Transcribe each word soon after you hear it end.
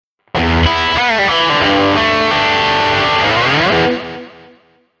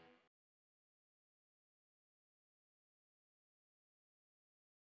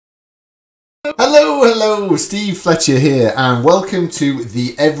Hello, Steve Fletcher here, and welcome to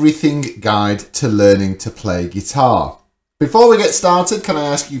the Everything Guide to Learning to Play Guitar. Before we get started, can I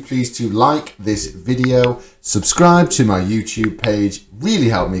ask you please to like this video, subscribe to my YouTube page, really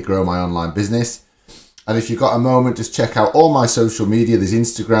help me grow my online business. And if you've got a moment, just check out all my social media. There's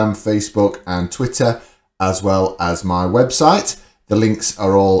Instagram, Facebook and Twitter, as well as my website. The links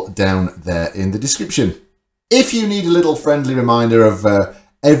are all down there in the description. If you need a little friendly reminder of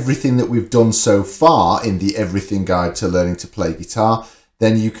everything that we've done so far in the Everything Guide to Learning to Play Guitar,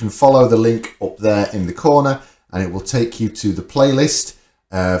 then you can follow the link up there in the corner and it will take you to the playlist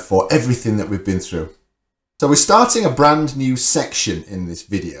for everything that we've been through. So we're starting a brand new section in this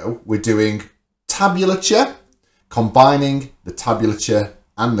video. We're doing tabulature, combining the tabulature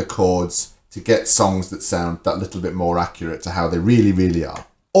and the chords to get songs that sound that little bit more accurate to how they really are.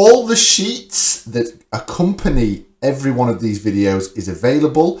 All the sheets that accompany every one of these videos is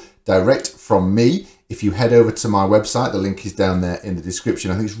available direct from me. If you head over to my website, the link is down there in the description.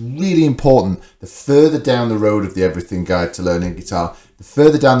 I think it's really important, the further down the road of the Everything Guide to Learning Guitar, the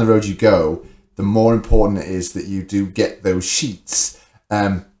further down the road you go, the more important it is that you do get those sheets,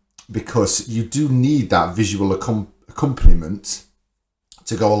 because you do need that visual accompaniment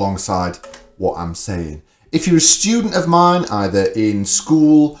to go alongside what I'm saying. If you're a student of mine, either in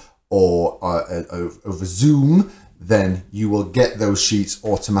school or over Zoom, then you will get those sheets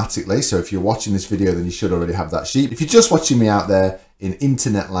automatically. So if you're watching this video, then you should already have that sheet. If you're just watching me out there in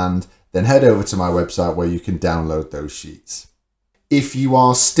internet land, then head over to my website where you can download those sheets. If you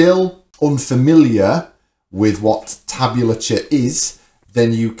are still unfamiliar with what tabulature is,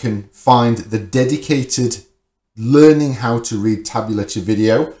 then you can find the dedicated learning how to read tabulature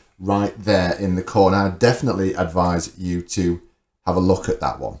video right there in the corner. I definitely advise you to have a look at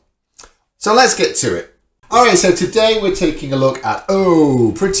that one. So let's get to it. All right, so today we're taking a look at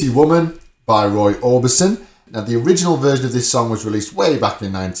Oh, Pretty Woman by Roy Orbison. Now, the original version of this song was released way back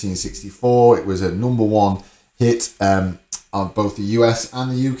in 1964. It was a #1 hit on both the US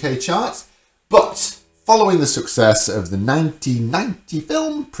and the UK charts. But following the success of the 1990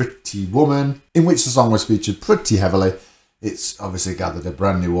 film Pretty Woman, in which the song was featured pretty heavily, it's obviously gathered a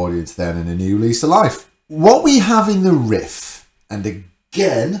brand new audience then and a new lease of life. What we have in the riff, and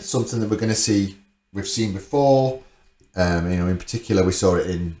again, something that we've seen before, in particular, we saw it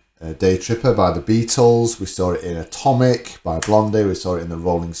in Day Tripper by the Beatles, we saw it in Atomic by Blondie, we saw it in the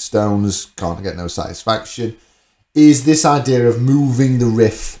Rolling Stones, Can't Get No Satisfaction, is this idea of moving the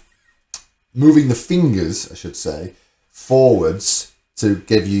riff, moving the fingers, I should say, forwards to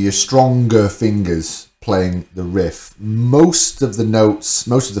give you your stronger fingers playing the riff. Most of the notes,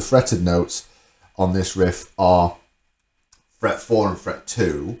 most of the fretted notes on this riff are fret 4 and fret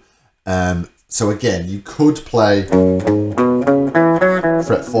 2. So again, you could play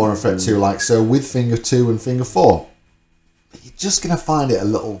fret 4 and fret 2 like so with finger 2 and finger 4. But you're just going to find it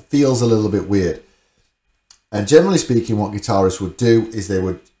feels a little bit weird. And generally speaking, what guitarists would do is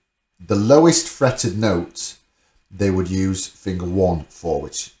the lowest fretted note, they would use finger 1 for,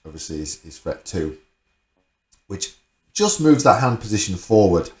 which obviously is fret 2, which just moves that hand position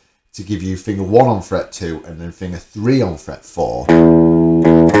forward to give you finger 1 on fret 2 and then finger 3 on fret 4.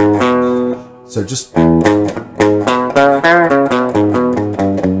 So just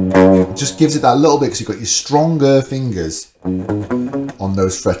gives it that little bit because you've got your stronger fingers on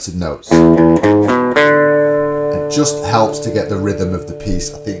those fretted notes. It just helps to get the rhythm of the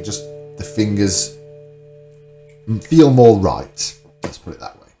piece. I think just the fingers feel more right. Let's put it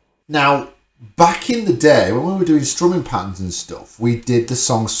that way. Now, back in the day, when we were doing strumming patterns and stuff, we did the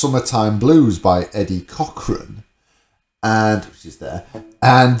song Summertime Blues by Eddie Cochran, which is there,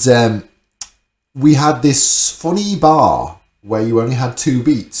 and we had this funny bar where you only had 2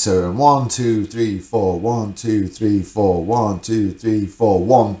 beats. So 1, 2, 3, 4, 1, 2, 3, 4, 1, 2, 3, 4,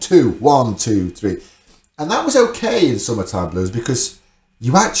 1, 2, 1, 2, 3. And that was okay in Summertime Blues because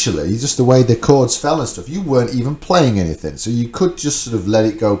you actually, just the way the chords fell and stuff, you weren't even playing anything. So you could just sort of let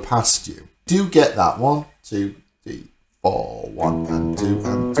it go past you. Do get that 1, 2, 3, 4, 1 and 2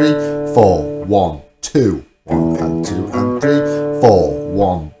 and 3, 4, 1, 2, 1 and 2 and 3, 4,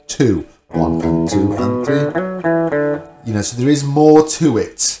 1, 2, 1 and 2 and 3. So there is more to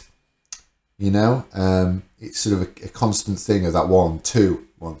it. It's sort of a constant thing of that 1, 2,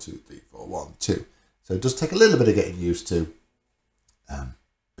 1, 2, 3, 4, 1, 2. So it does take a little bit of getting used to,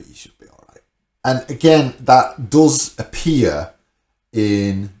 but you should be all right. And again, that does appear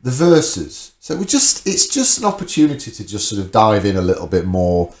in the verses. So it's just an opportunity to just sort of dive in a little bit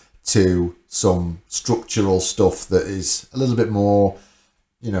more to some structural stuff that is a little bit more,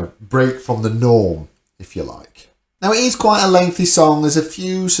 break from the norm, if you like. Now it is quite a lengthy song. There's a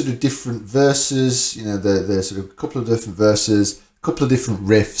few sort of different verses, you know, there's sort of a couple of different verses, a couple of different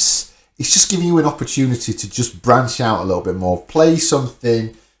riffs. It's just giving you an opportunity to just branch out a little bit more, play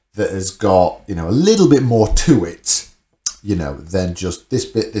something that has got, you know, a little bit more to it, you know, than just this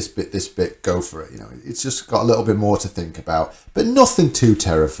bit, this bit, this bit, go for it. You know, it's just got a little bit more to think about, but nothing too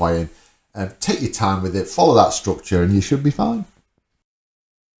terrifying. Take your time with it, follow that structure, and you should be fine.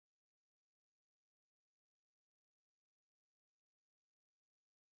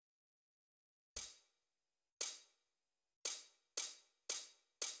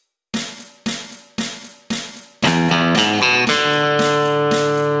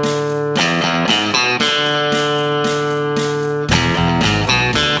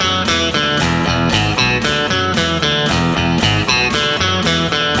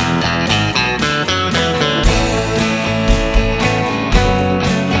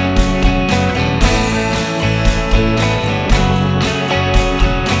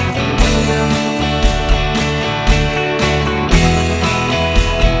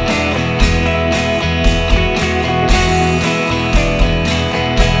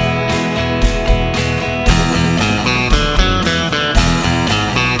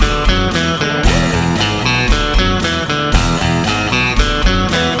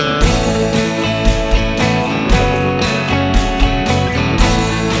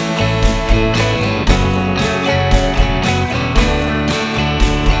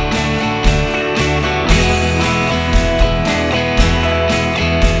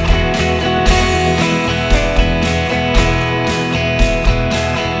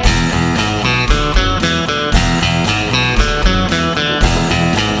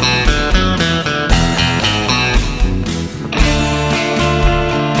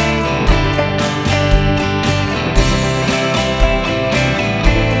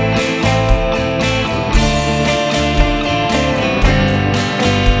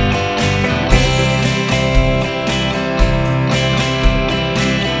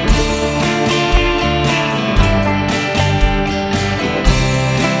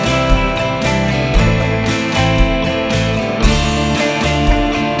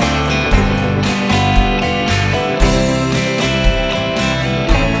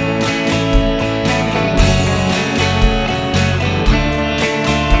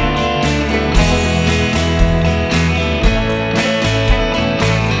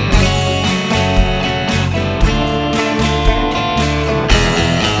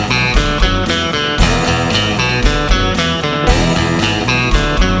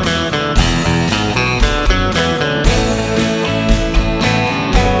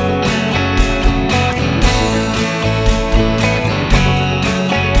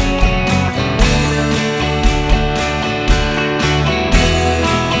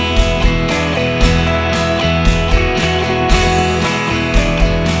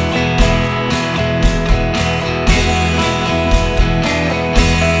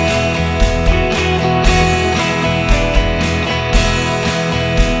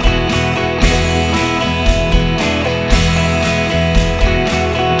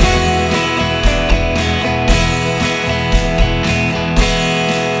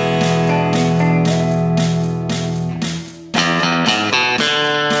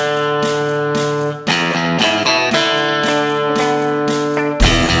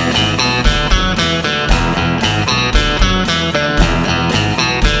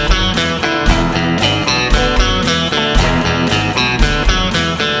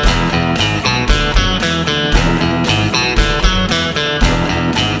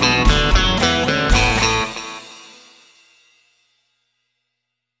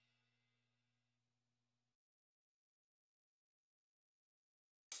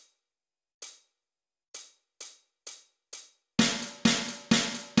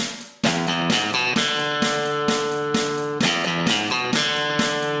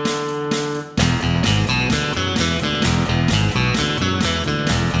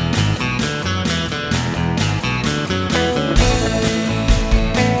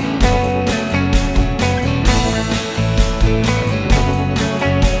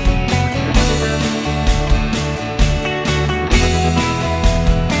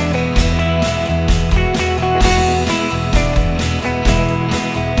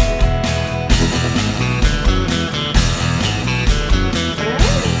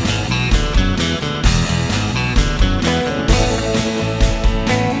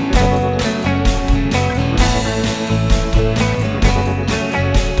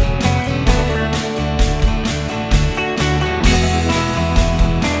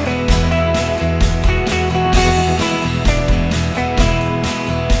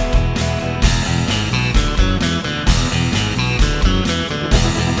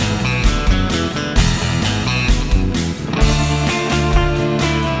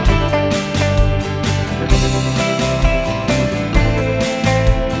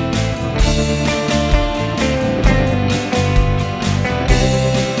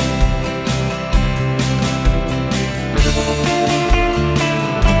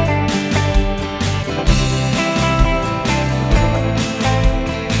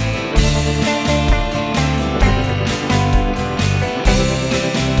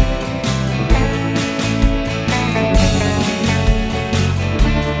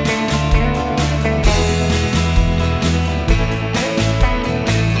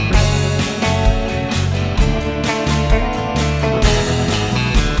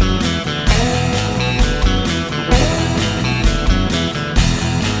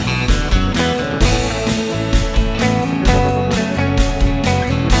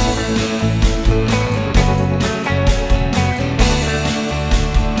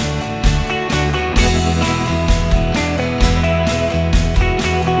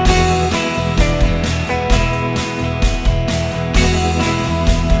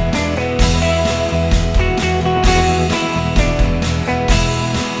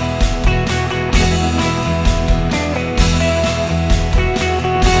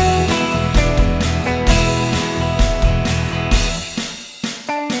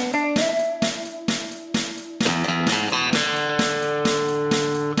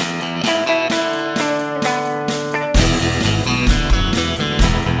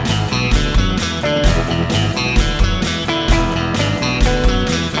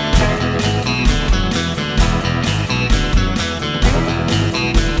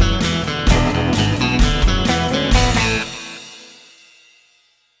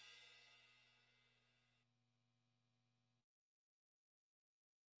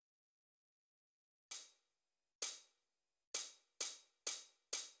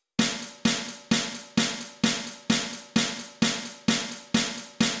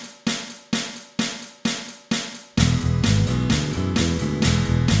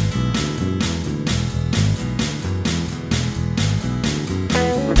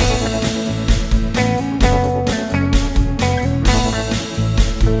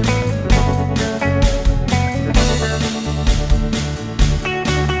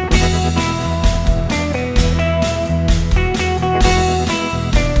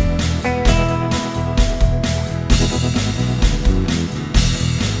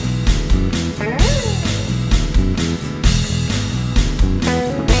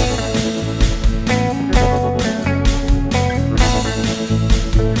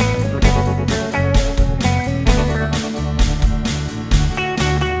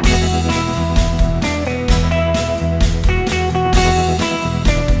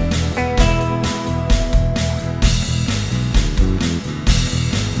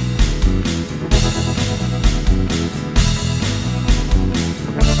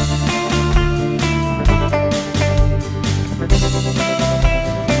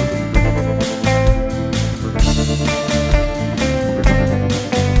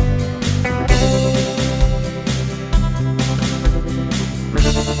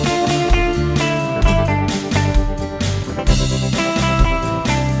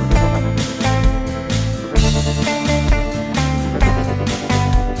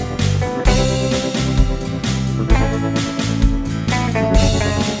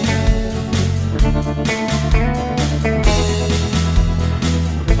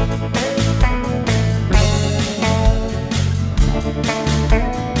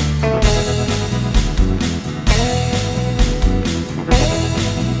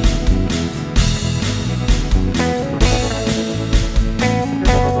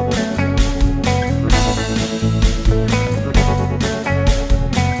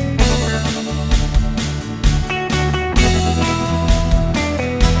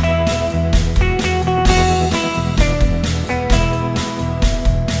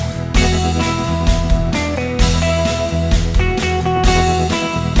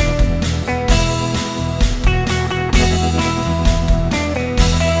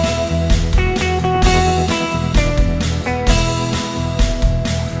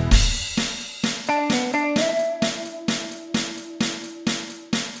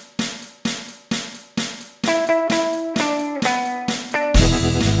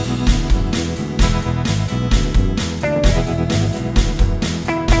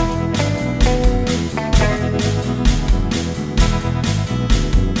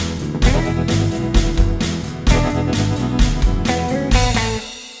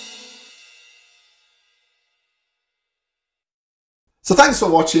 So thanks for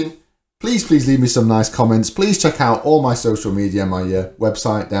watching. Please leave me some nice comments. Please check out all my social media, my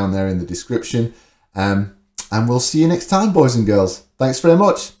website down there in the description. And we'll see you next time, boys and girls. Thanks very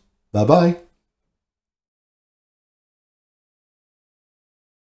much. Bye-bye.